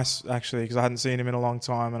really nice actually, because I hadn't seen him in a long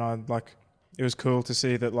time, and it was cool to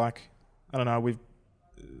see that, like, I don't know,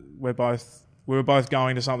 we're we were both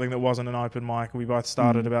going to something that wasn't an open mic. We both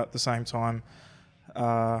started about the same time.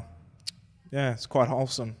 Yeah, it's quite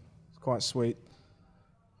wholesome. It's quite sweet.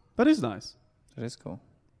 That is nice. That is cool.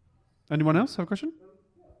 Anyone else have a question?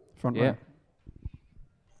 Front row.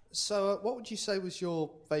 So, what would you say was your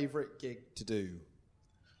favourite gig to do,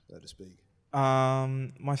 so to speak?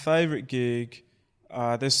 My favourite gig,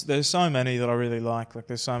 there's so many that I really like. Like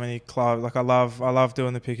there's so many clubs. Like I love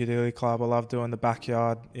doing the Piccadilly Club. I love doing the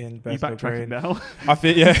Backyard in You Bethnal backtracking Green. now? I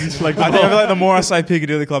feel I feel like the more I say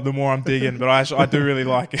Piccadilly Club, the more I'm digging. But I do really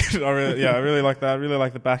like it. I really like that. I really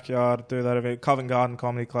like the Backyard. Do that event. Covent Garden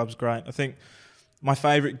Comedy Club's great. I think my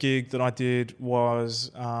favourite gig that I did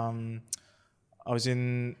was I was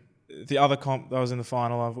in the other comp that I was in the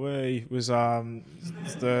final of. Was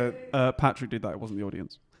the Patrick did that. It wasn't the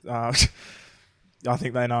audience. I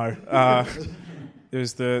think they know. It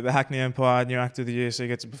was the Hackney Empire New Act of the Year, so you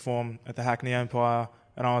get to perform at the Hackney Empire,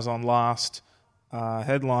 and I was on last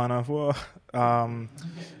headliner.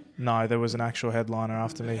 No, there was an actual headliner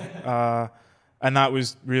after me. And that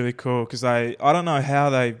was really cool because I don't know how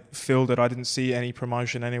they filled it. I didn't see any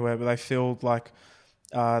promotion anywhere, but they filled like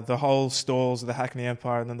the whole stalls of the Hackney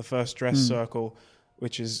Empire and then the first dress circle,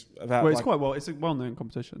 which is about Well, it's a well-known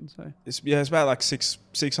competition, so it's about like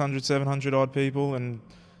 600, 700 odd people, and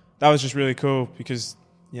that was just really cool because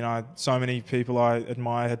so many people I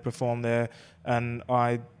admire had performed there, and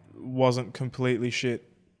I wasn't completely shit.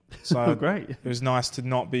 So great. It was nice to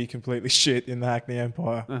not be completely shit in the Hackney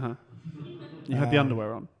Empire. You had the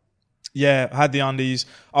underwear on. Yeah, I had the undies.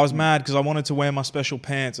 I was mad because I wanted to wear my special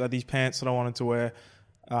pants. I had these pants that I wanted to wear,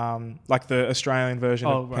 like the Australian version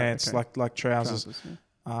of pants, okay. like trousers.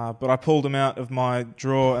 Yeah. But I pulled them out of my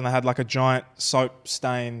drawer and they had like a giant soap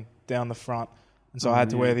stain down the front. And so I had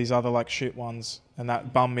to wear these other like shit ones, and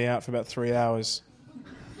that bummed me out for about 3 hours.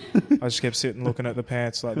 I just kept sitting looking at the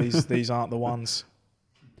pants like these aren't the ones.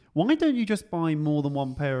 Why don't you just buy more than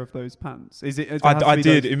one pair of those pants? Is it? I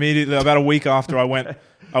did immediately. About a week after I went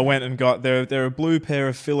and got they're a blue pair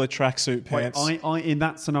of filler tracksuit pants. Wait, I in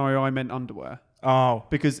that scenario I meant underwear. Oh,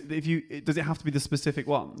 because does it have to be the specific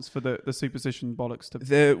ones for the superstition bollocks to?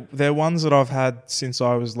 They're ones that I've had since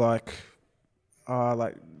I was like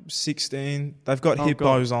 16. They've got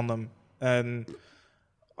hippos on them, and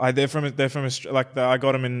they're from I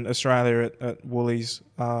got them in Australia at Woolies.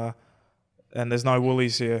 And there's no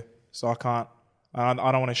Woolies here, so I can't. I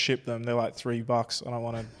don't want to ship them. They're like $3. I don't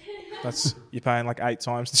want to. You're paying like 8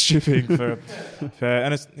 times the shipping for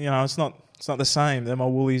and it's it's not the same. They're my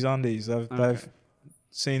Woolies undies. They've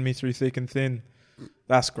seen me through thick and thin.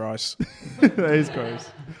 That's gross. That is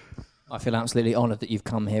gross. I feel absolutely honoured that you've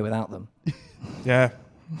come here without them. Yeah.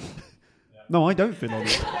 No, I don't feel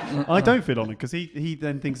honoured. I don't feel honoured because he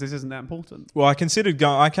then thinks this isn't that important. Well, I came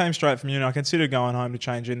straight from uni. I considered going home to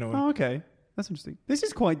change into it. Oh, okay. That's interesting. This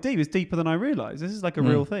is quite deep. It's deeper than I realised. This is like a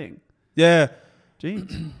real thing. Yeah.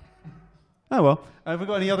 Jeez. Oh, well. Have we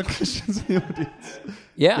got any other questions in the audience?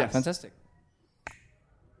 Yeah, Yes. fantastic.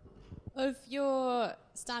 Of your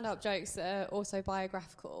stand-up jokes that are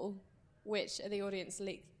autobiographical, which are the audience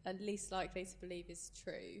least likely to believe is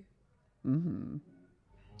true?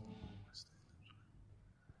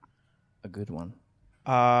 A good one.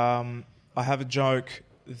 I have a joke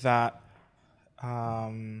that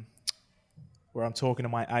where I'm talking to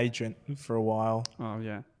my agent for a while. Oh,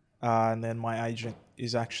 yeah. And then my agent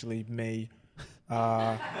is actually me.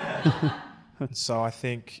 So I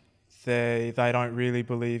think they don't really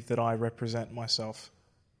believe that I represent myself.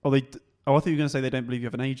 I thought you were going to say they don't believe you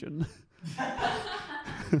have an agent.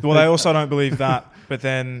 Well, they also don't believe that, but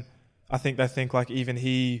then I think they think like even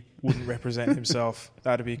he wouldn't represent himself.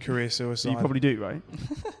 That'd be career suicide. You probably do, right?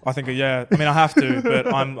 I think, yeah. I mean, I have to,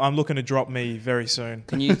 but I'm looking to drop me very soon.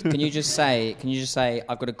 Can you just say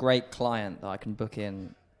I've got a great client that I can book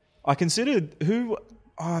in? I considered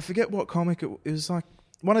I forget what comic it was, like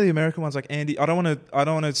one of the American ones, like Andy. I don't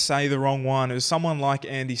want to say the wrong one. It was someone like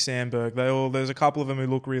Andy Samberg. There's a couple of them who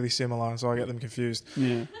look really similar, so I get them confused.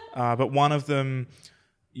 Yeah. But one of them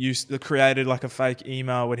created like a fake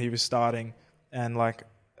email when he was starting, and like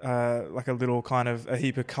a little kind of a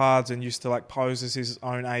heap of cards, and used to like pose as his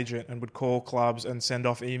own agent and would call clubs and send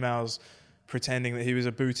off emails pretending that he was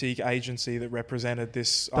a boutique agency that represented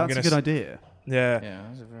this. That's a good idea. Yeah. Yeah,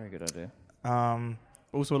 that's a very good idea.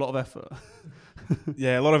 Also a lot of effort.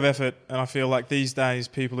 Yeah, a lot of effort, and I feel like these days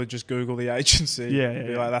people would just Google the agency. Yeah.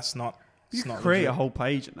 Be like, that's not. You it's not create legit. a whole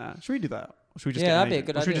page in that. Should we do that? Or should we just Yeah, get an that'd be a agent?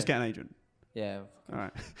 good Or should we idea. just get an agent? Yeah. All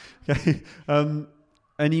right. Okay.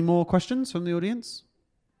 Any more questions from the audience?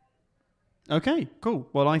 Okay, cool.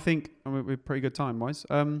 Well, I think we're pretty good time-wise.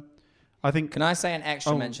 I think. Can I say an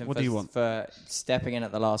extra mention what do you want? for stepping in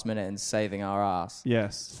at the last minute and saving our ass?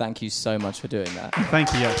 Yes. Thank you so much for doing that.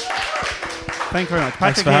 Thank you. Yes. Thank you very much.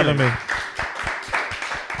 Thanks Patrick for having Healy. me.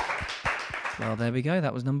 Well, there we go.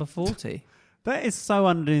 That was number 40. That is so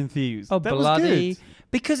under-enthused. Oh, that bloody. Was good.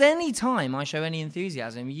 Because any time I show any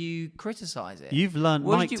enthusiasm, you criticise it. You've learned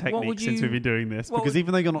What mic did you- what would techniques since you- we've been doing this. what Because would-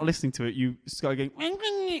 even though you're not listening to it, you started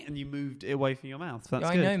going and you moved it away from your mouth. That's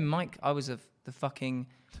I good. know, Mike. I was the fucking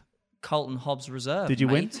Colton Hobbs reserve. Did you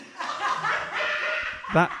win? mate.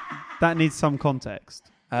 That needs some context.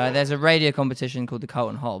 There's a radio competition called the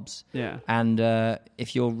Colton Hobbs. Yeah. And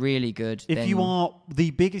if you're really good, If then you are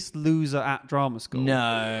the biggest loser at drama school,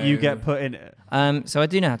 No. you get put in it. So I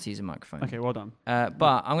do know how to use a microphone. Okay, well done.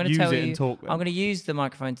 But I'm going to Use tell it you. and talk then. I'm going to use the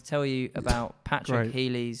microphone to tell you about Patrick Great.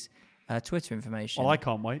 Healy's Twitter information. Oh, I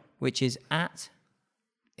can't wait. Which is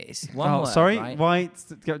it's one word. sorry. Right? Why?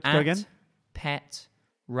 Go again. Pet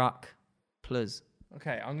Ruck Plus.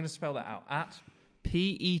 Okay, I'm going to spell that out. At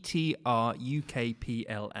PETRUKPLS.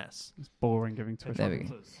 It's boring giving Twitter. There we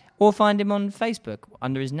go. Or find him on Facebook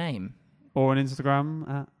under his name. Or on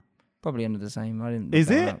Instagram. Probably under the same. I didn't. Is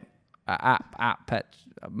look it? that up. At Pet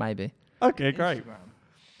maybe. Okay, great.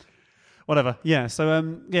 Whatever. Yeah.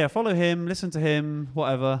 So follow him, listen to him,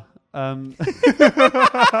 whatever.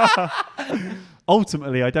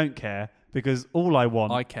 Ultimately, I don't care because all I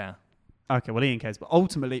want. I care. Okay, well, Ian cares, but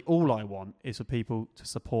ultimately, all I want is for people to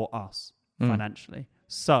support us financially.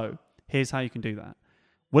 So here's how you can do that: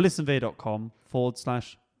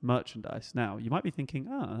 willisandveer.com/merchandise. Now, you might be thinking,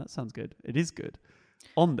 that sounds good. It is good.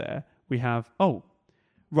 On there, we have. Oh,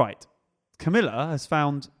 right. Camilla has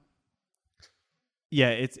found. Yeah,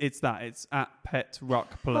 it's that. It's at Pet Ruck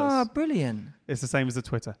Plus. Oh, brilliant. It's the same as the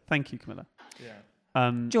Twitter. Thank you, Camilla. Yeah.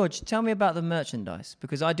 George, tell me about the merchandise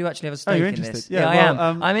because I do actually have a stake you're in interested? this. Yeah, I well,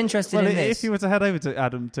 am. I'm interested in this. If you were to head over to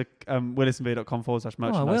Adam to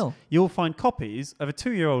willisandveer.com/merchandise, I will. You'll find copies of a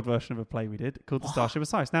 2-year-old version of a play we did called The Starship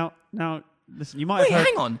Osiris. Now, listen, you might Wait, have heard...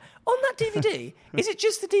 hang on. On that DVD, is it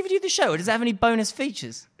just the DVD of the show, or does it have any bonus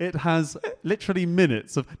features? It has literally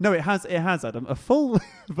minutes of... No, it has, Adam, a full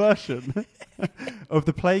version of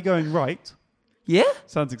the play going right. Yeah?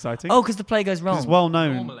 Sounds exciting. Oh, because the play goes wrong. It's well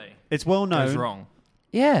known. Normally. It's well known. Goes wrong.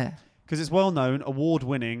 Yeah. Because it's well known,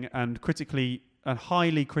 award-winning, and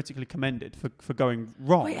highly critically commended for going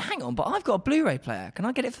wrong. Wait, hang on, but I've got a Blu-ray player. Can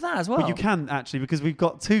I get it for that as well? Well, you can actually, because we've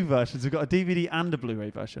got two versions. We've got a DVD and a Blu-ray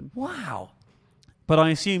version. Wow. But I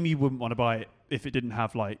assume you wouldn't want to buy it if it didn't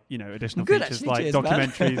have additional Good, features actually. like Cheers, man.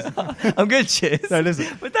 documentaries. I'm good, cheers. No, listen.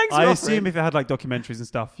 But thanks for I offering. assume if it had documentaries and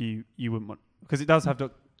stuff, you wouldn't want, because it does have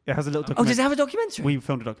it has a little documentary. Oh, does it have a documentary? We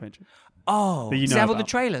filmed a documentary. Oh, that you does know it have all the about.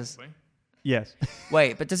 trailers? Yes.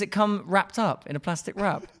 Wait, but does it come wrapped up in a plastic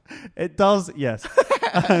wrap? It does. Yes.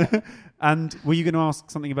 And were you going to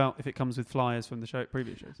ask something about if it comes with flyers from the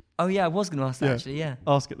previous shows? Oh yeah, I was going to ask that Yeah. actually. Yeah.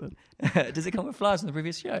 Ask it then. Does it come with flyers from the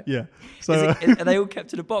previous show? Yeah. So Are they all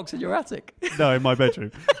kept in a box in your attic? no, in my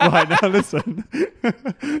bedroom. Right, now listen.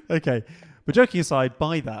 Okay. But joking aside,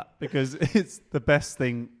 buy that because it's the best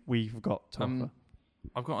thing we've got to offer.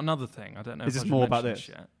 I've got another thing. I don't know Is if this I should more about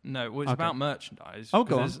mention this? yet. No, well, it's Okay. about merchandise. Oh,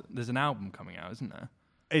 go because there's an album coming out, isn't there?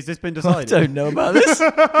 Has this been I decided? don't know about this.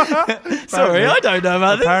 Sorry, I don't know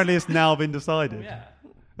about this. Apparently it's now been decided. Yeah.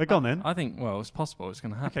 Go on then. I think, it's possible it's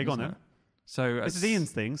going to happen. Okay, go on isn't then. it? So This is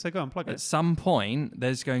Ian's thing, so go on, plug At it. some point,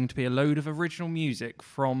 there's going to be a load of original music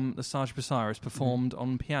from the Starship Osiris performed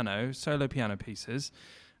on piano, solo piano pieces.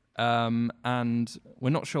 And we're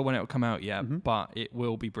not sure when it will come out yet, but it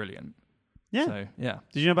will be brilliant. Yeah. So, yeah.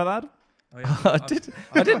 Did you know about that? Oh, yeah.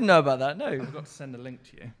 I didn't know about that. No, I forgot to send a link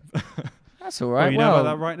to you. that's all Well, right. you know about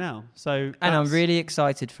that right now. So, and I'm that's- really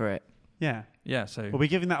excited for it. Yeah. Yeah, so We'll be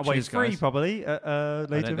giving that away Cheers, free guys. probably at later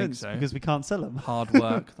don't think events so. because we can't sell them. hard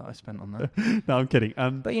work that I spent on that. No, I'm kidding.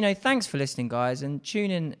 But thanks for listening, guys, and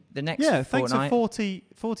tune in the next Yeah, thanks for fortnight.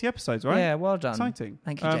 40 episodes, right? Yeah, well done. Exciting.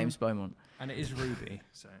 Thank you, James Beaumont. And it is Ruby,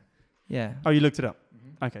 so... Yeah. Oh, you looked it up?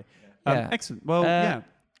 Okay. Yeah. Excellent. Well, yeah.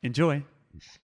 Enjoy.